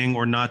drinking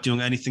or not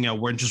doing anything at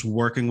work, just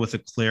working with a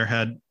clear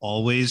head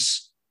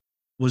always,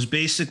 was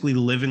basically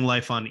living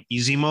life on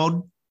easy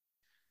mode.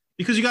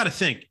 Because you got to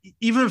think,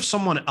 even if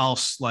someone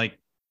else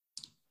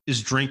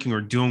is drinking or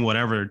doing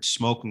whatever,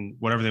 smoking,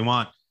 whatever they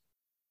want,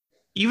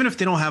 even if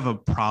they don't have a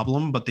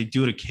problem, but they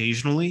do it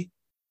occasionally,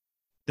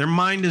 their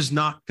mind is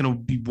not going to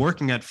be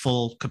working at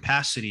full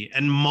capacity.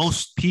 And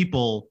most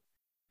people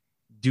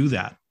do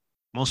that.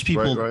 Most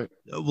people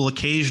will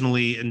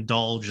occasionally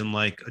indulge in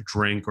a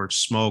drink or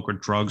smoke or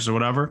drugs or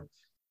whatever.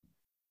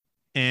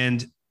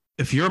 And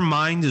if your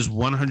mind is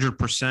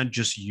 100%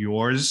 just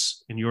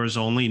yours and yours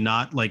only,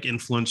 not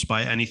influenced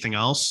by anything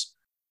else,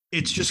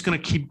 it's just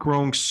going to keep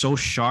growing so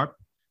sharp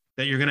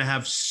that you're going to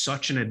have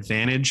such an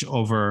advantage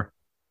over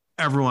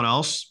everyone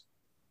else.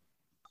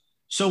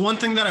 So one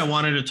thing that I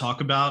wanted to talk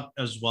about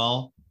as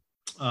well,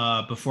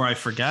 before I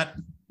forget,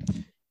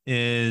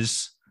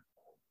 is,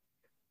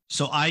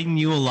 so I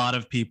knew a lot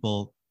of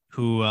people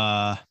who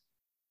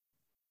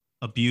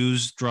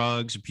abused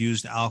drugs,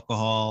 abused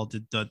alcohol,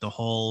 did the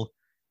whole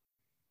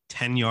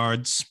 10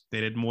 yards.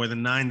 They did more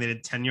than 9. They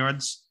did 10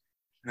 yards.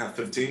 Not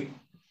 15.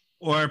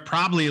 Or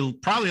probably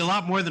a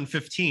lot more than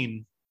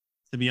 15,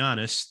 to be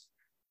honest.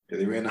 Yeah,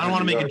 they ran. I don't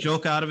want to make a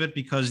joke out of it,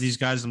 because these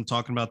guys I'm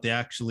talking about, they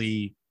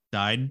actually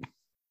died.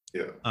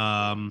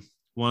 Yeah.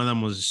 One of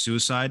them was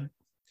suicide,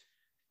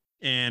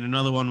 and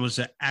another one was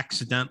an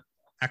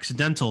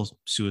accidental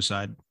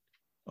suicide,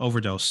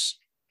 overdose.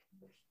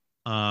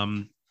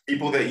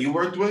 People that you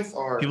worked with,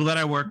 or people that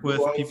I worked with,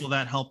 people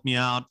that helped me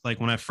out,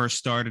 when I first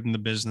started in the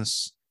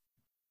business.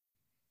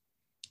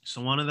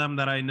 So one of them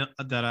that I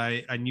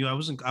knew, I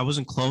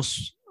wasn't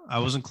close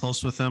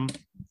with him,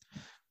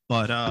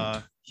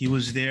 but he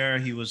was there.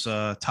 He was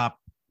a top,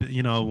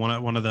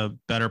 one of the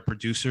better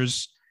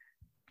producers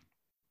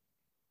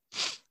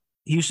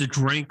he used to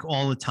drink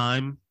all the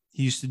time.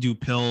 He used to do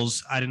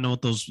pills. I didn't know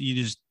what those. He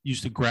just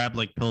used to grab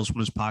like pills from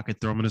his pocket,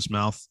 throw them in his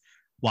mouth,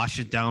 wash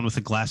it down with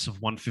a glass of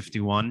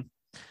 151.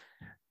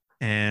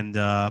 And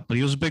but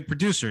he was a big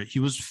producer. He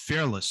was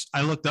fearless.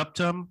 I looked up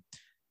to him,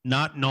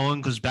 not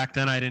knowing, because back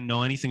then I didn't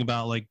know anything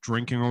about like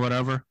drinking or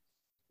whatever.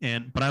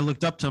 But I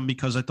looked up to him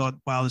because I thought,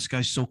 wow, this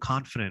guy's so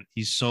confident.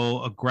 He's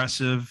so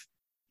aggressive.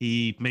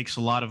 He makes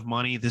a lot of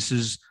money. This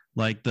is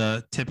like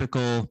the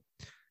typical.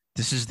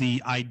 This is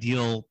the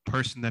ideal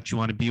person that you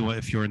want to be with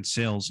if you're in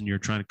sales and you're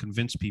trying to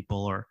convince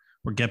people or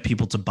get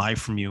people to buy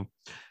from you.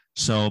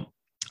 So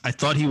I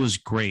thought he was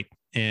great,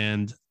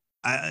 and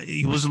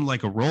he wasn't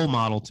like a role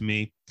model to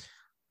me,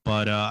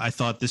 but I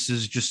thought this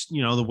is just,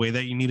 the way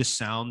that you need to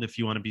sound if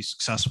you want to be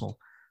successful.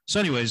 So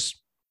anyways,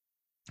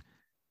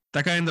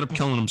 that guy ended up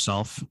killing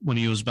himself when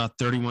he was about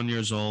 31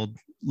 years old,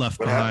 left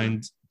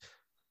behind.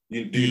 Do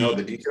you know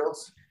the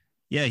details?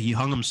 Yeah, he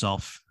hung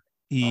himself.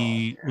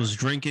 He was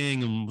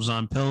drinking and was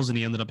on pills, and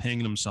he ended up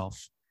hanging himself.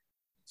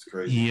 It's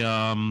crazy. He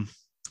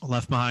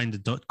left behind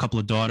a couple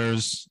of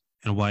daughters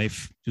and a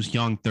wife. He was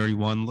young,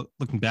 31.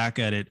 Looking back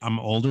at it, I'm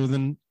older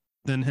than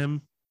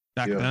him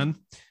back then.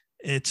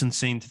 It's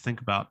insane to think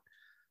about.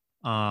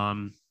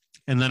 And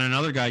then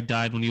another guy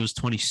died when he was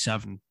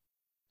 27.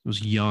 He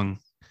was young.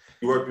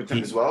 You worked with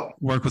him as well?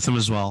 Worked with him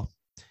as well.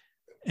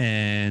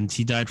 And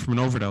he died from an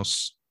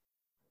overdose.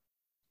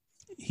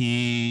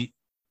 He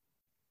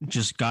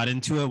just got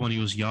into it when he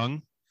was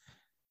young,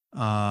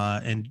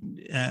 and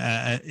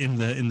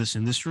in this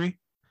industry,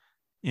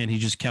 and he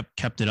just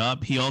kept it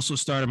up. He also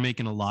started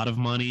making a lot of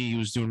money. He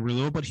was doing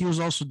really well, but he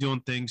was also doing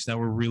things that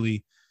were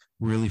really,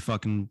 really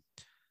fucking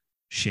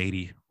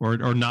shady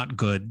or not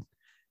good.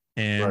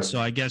 And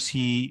so I guess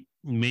he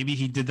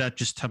did that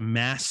just to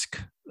mask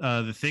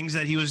the things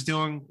that he was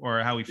doing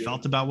or how he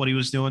felt about what he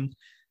was doing.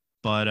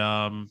 But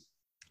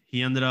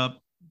he ended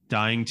up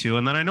dying too.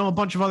 And then I know a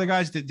bunch of other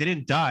guys that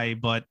didn't die,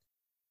 but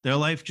their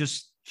life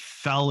just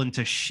fell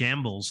into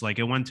shambles. Like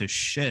it went to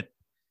shit.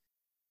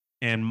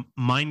 And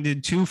mine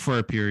did too for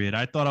a period.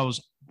 I thought I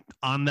was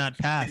on that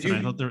path, and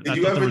I thought there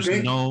was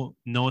no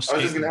escape. I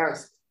was just gonna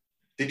ask,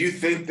 did you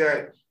think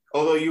that,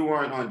 although you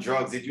weren't on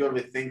drugs, did you ever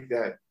think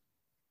that?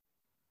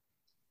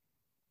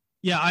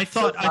 Yeah, I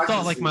thought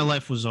like my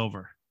life was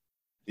over.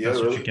 Yeah, that's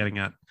really? what you're getting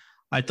at.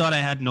 I thought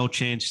I had no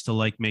chance to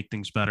like make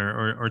things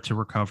better or to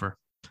recover.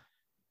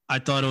 I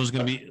thought it was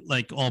going to be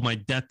like all my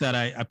debt that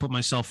I put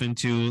myself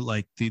into,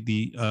 like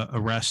the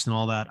arrest and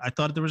all that. I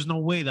thought there was no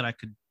way that I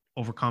could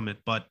overcome it,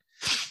 but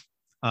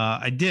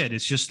I did.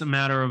 It's just a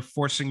matter of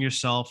forcing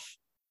yourself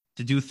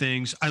to do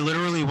things. I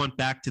literally went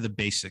back to the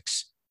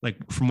basics, like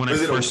from when I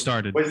first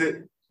started.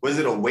 Was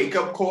it a wake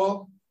up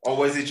call, or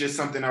was it just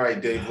something? All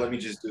right, Dave, let me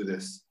just do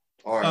this.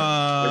 Or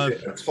was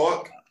it a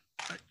talk?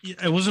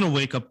 It wasn't a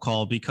wake up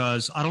call,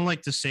 because I don't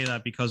like to say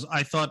that, because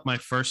I thought my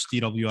first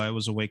DWI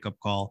was a wake up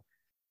call.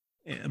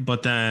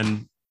 But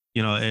then,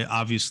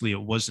 obviously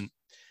it wasn't.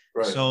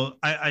 Right. So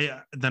I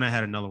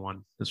had another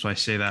one. That's why I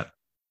say that.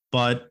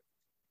 But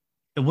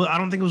I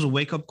don't think it was a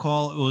wake up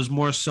call. It was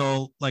more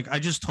so like I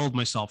just told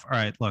myself, all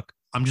right, look,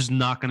 I'm just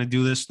not going to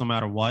do this no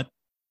matter what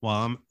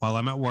while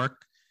I'm at work.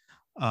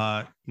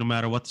 No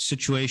matter what the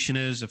situation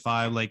is, if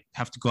I like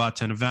have to go out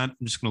to an event,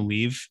 I'm just going to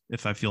leave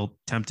if I feel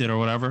tempted or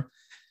whatever.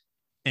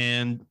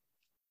 And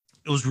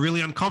it was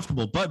really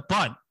uncomfortable. But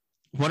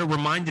what it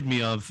reminded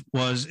me of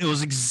was it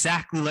was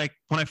exactly like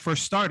when I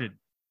first started.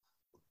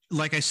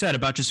 Like I said,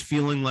 about just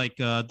feeling like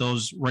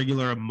those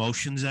regular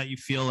emotions that you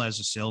feel as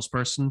a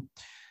salesperson,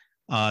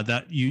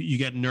 that you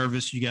get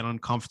nervous, you get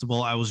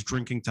uncomfortable. I was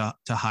drinking to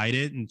hide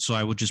it. And so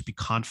I would just be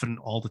confident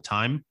all the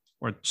time,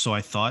 or so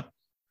I thought.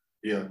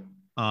 Yeah.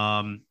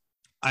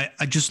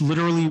 I just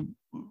literally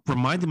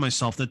reminded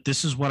myself that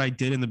this is what I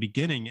did in the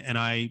beginning. And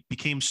I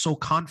became so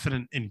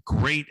confident and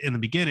great in the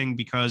beginning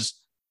because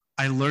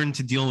I learned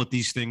to deal with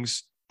these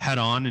things head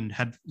on and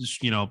had,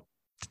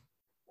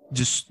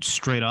 just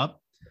straight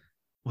up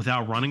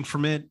without running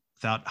from it,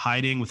 without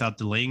hiding, without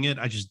delaying it.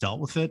 I just dealt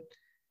with it.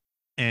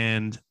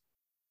 And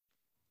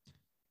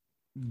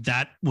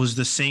that was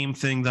the same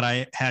thing that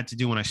I had to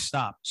do when I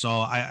stopped. So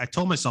I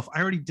told myself,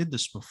 I already did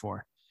this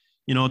before.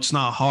 It's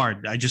not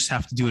hard. I just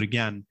have to do it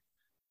again.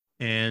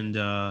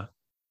 And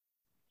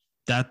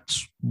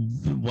that's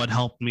what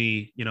helped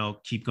me,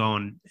 keep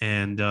going.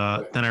 And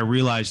then I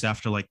realized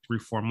after like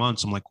 3-4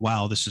 months, I'm like,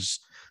 wow, this is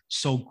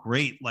so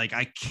great. Like,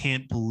 I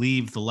can't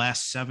believe the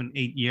last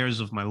 7-8 years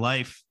of my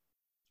life,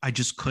 I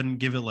just couldn't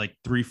give it like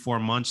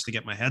 3-4 months to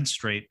get my head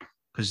straight,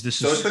 because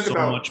this is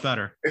so much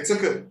better. It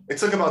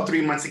took about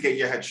 3 months to get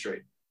your head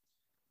straight.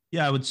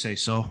 Yeah, I would say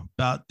so.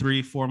 About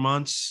 3-4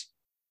 months.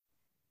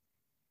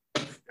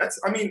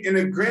 In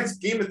the grand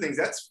scheme of things,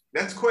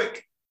 that's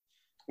quick.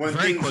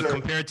 Very quick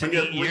compared to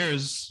 8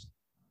 years,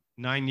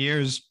 9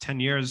 years, 10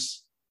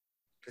 years.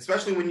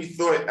 Especially when you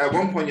thought at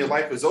one point your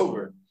life was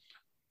over.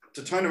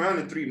 To turn around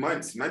in 3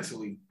 months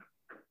mentally,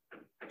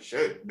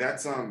 shit,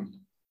 that's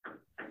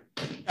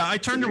I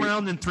turned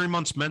around in 3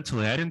 months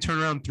mentally. I didn't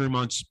turn around 3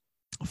 months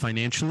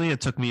financially.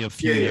 It took me a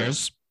few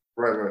years.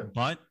 Right.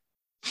 But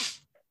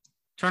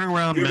turning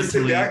around You ever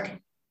sit mentally.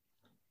 back?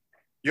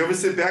 You ever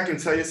sit back and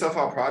tell yourself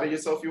how proud of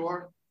yourself you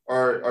are?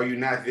 Or are you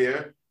not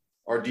there?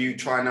 Or do you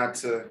try not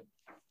to,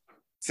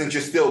 since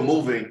you're still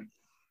moving,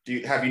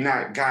 have you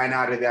not gotten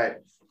out of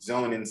that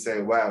zone and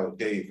say, wow,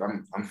 Dave,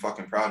 I'm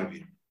fucking proud of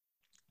you?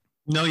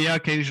 No, yeah,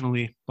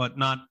 occasionally, but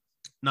not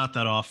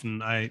that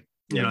often.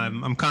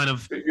 I'm kind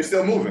of, You're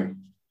still moving.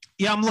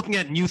 yeah, I'm looking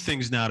at new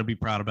things now to be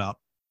proud about.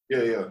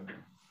 Yeah.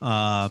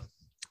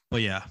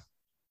 But yeah,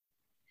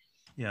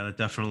 that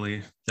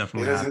definitely. That's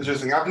happens.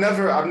 Interesting. I've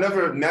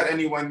never met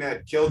anyone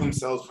that killed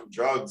themselves from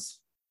drugs,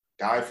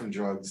 died from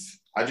drugs.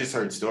 I just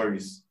heard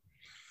stories,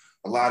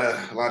 a lot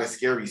of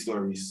scary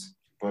stories.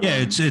 But,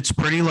 yeah, it's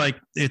pretty like,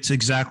 it's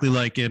exactly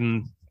like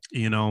in,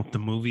 the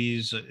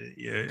movies,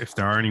 if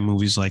there are any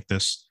movies like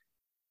this.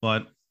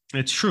 But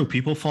it's true.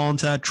 People fall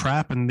into that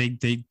trap and they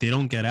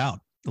don't get out.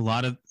 A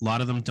lot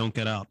of them don't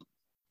get out,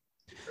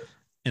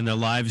 and their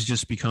lives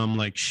just become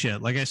like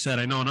shit. Like I said,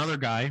 I know another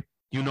guy.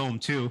 You know him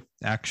too,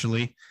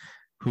 actually,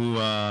 who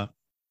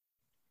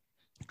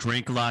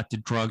drank a lot,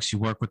 did drugs. He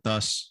worked with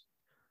us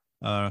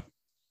when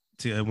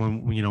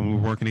we were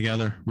working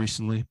together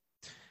recently,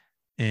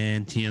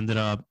 and he ended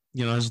up,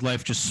 his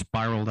life just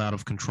spiraled out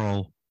of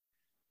control.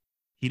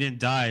 He didn't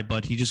die,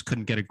 but he just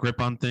couldn't get a grip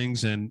on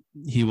things, and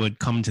he would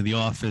come into the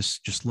office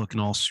just looking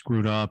all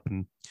screwed up,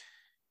 and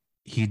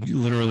he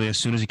literally, as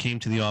soon as he came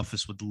to the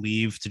office, would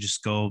leave to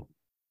just go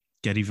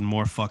get even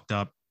more fucked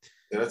up.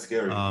 Yeah, that's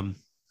scary.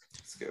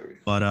 Scary.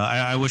 But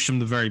I wish him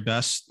the very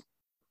best,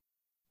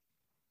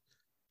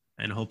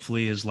 and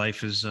hopefully his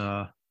life is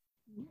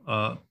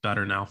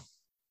better now.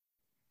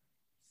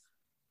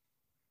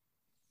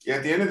 Yeah,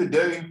 at the end of the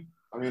day,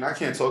 I mean, I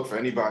can't talk for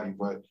anybody,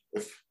 but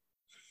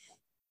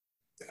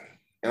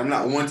and I'm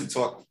not one to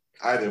talk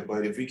either,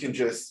 but if we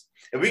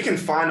can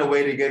find a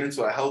way to get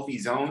into a healthy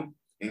zone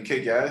and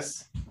kick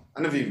ass,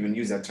 I never even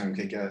used that term,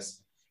 kick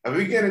ass. If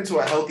we get into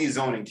a healthy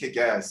zone and kick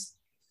ass,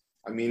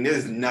 I mean,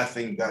 there's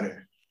nothing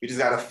better. You just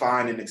got to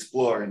find and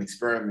explore and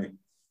experiment,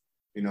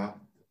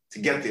 to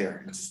get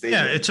there and to stay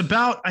there. It's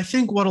about, I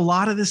think what a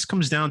lot of this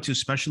comes down to,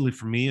 especially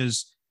for me,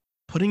 is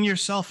putting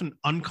yourself in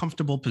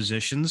uncomfortable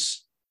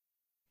positions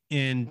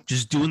and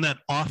just doing that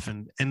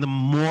often. And the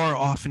more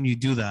often you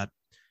do that,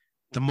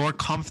 the more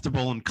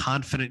comfortable and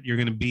confident you're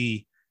going to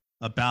be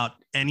about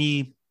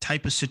any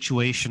type of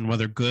situation,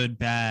 whether good,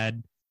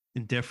 bad,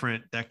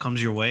 indifferent, that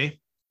comes your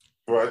way.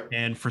 Right.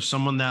 And for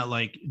someone that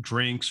like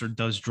drinks or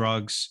does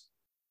drugs,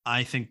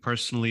 I think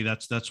personally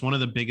that's one of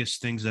the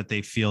biggest things that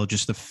they feel,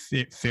 just the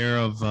fear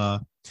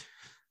of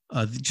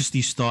just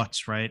these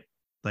thoughts, right?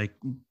 Like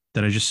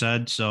that I just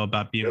said. So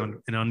about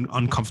being in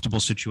uncomfortable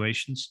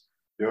situations.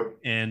 Yep.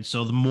 And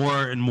so the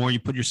more and more you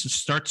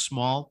start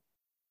small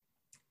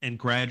and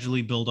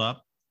gradually build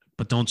up,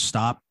 but don't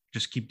stop.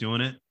 Just keep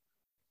doing it.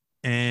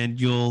 And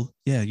you'll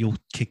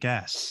kick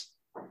ass.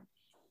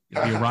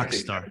 You'll be a rock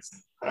star.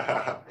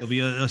 You'll be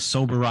a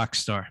sober rock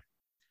star.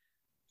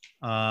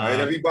 All right,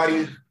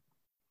 everybody.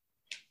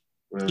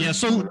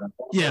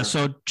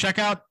 So check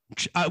out,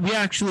 we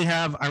actually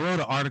have, I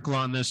wrote an article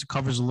on this. It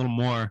covers a little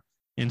more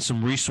and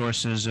some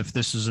resources. If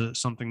this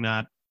is something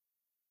that,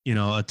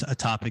 a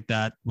topic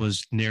that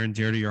was near and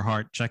dear to your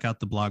heart, check out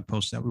the blog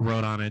post that we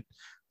wrote on it.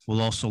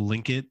 We'll also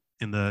link it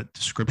in the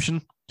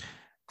description.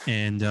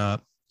 And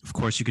of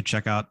course, you could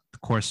check out the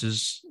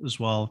courses as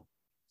well.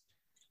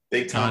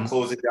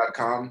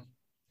 BigTimeCloser.com.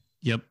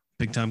 Yep,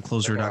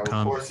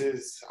 BigTimeCloser.com. Our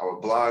courses, our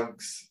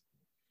blogs.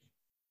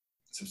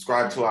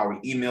 Subscribe to our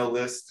email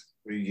list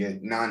where you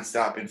get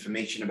nonstop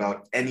information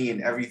about any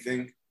and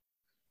everything.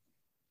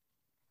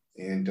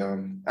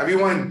 And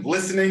everyone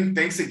listening,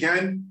 thanks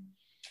again.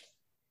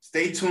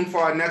 Stay tuned for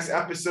our next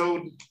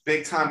episode,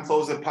 Big Time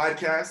Closer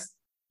Podcast.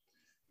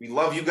 We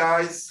love you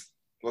guys.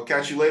 We'll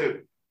catch you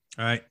later.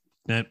 All right.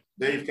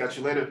 Dave, catch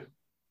you later.